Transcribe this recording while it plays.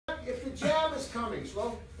if the jab is coming,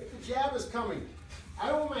 slow, if the jab is coming, I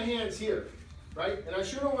don't want my hands here, right? And I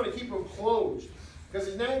sure don't want to keep them closed because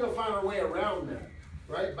he's not going to find our way around that,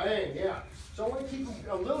 right? Bang, yeah. So I want to keep them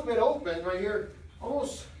a little bit open right here,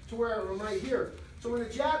 almost to where I'm right here. So when the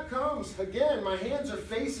jab comes, again, my hands are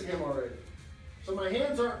facing him already. So my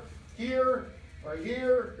hands aren't here, or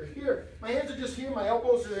here, or here. My hands are just here, my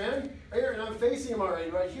elbows are in, right here, and I'm facing him already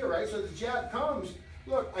right here, right? So the jab comes,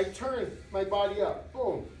 look, I turn my body up,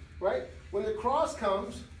 boom, right? When the cross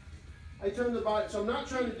comes, I turn the body, so I'm not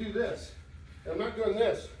trying to do this. I'm not doing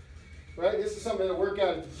this, right? This is something I work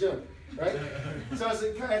out at the gym, right? So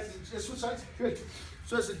switch sides, good.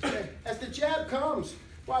 So as the jab comes,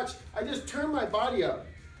 watch, I just turn my body up,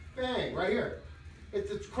 bang, right here. If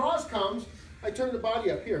the cross comes, I turn the body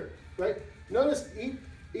up here, right? Notice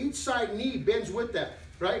each side knee bends with that,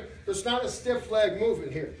 right? There's not a stiff leg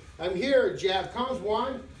movement here. I'm here, jab comes,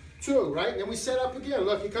 1, 2, right? And then we set up again.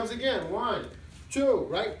 Look, he comes again, 1, 2,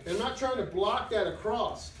 right? I'm not trying to block that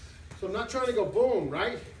across. So I'm not trying to go boom,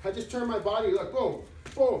 right? I just turn my body, look, boom,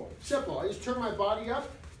 boom, simple. I just turn my body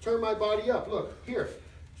up, look, here.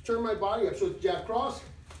 Just turn my body up, so jab cross,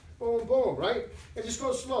 boom, boom, right? And just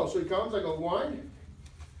go slow. So he comes, I go 1,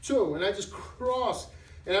 2, and I just cross.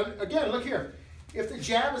 And again, look here. If the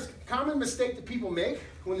jab is a common mistake that people make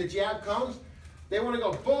when the jab comes, they want to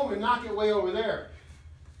go boom and knock it way over there.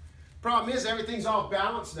 Problem is everything's off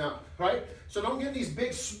balance now, right? So don't get these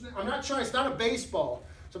big, I'm not trying, it's not a baseball.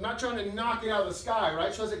 So I'm not trying to knock it out of the sky,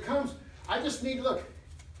 right? So as it comes, I just need, look,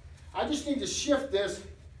 I just need to shift this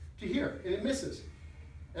to here, and it misses.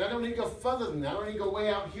 And I don't need to go further than that. I don't need to go way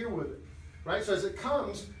out here with it, right? So as it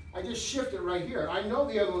comes, I just shift it right here. I know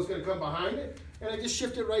the other one's going to come behind it, and I just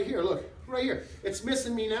shift it right here. Look, right here. It's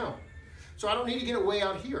missing me now. So I don't need to get it way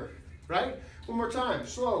out here, right? One more time.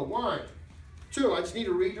 Slow. 1, 2. I just need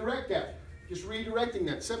to redirect that. Just redirecting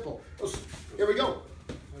that. Simple. Here we go.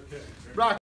 Okay. Rock.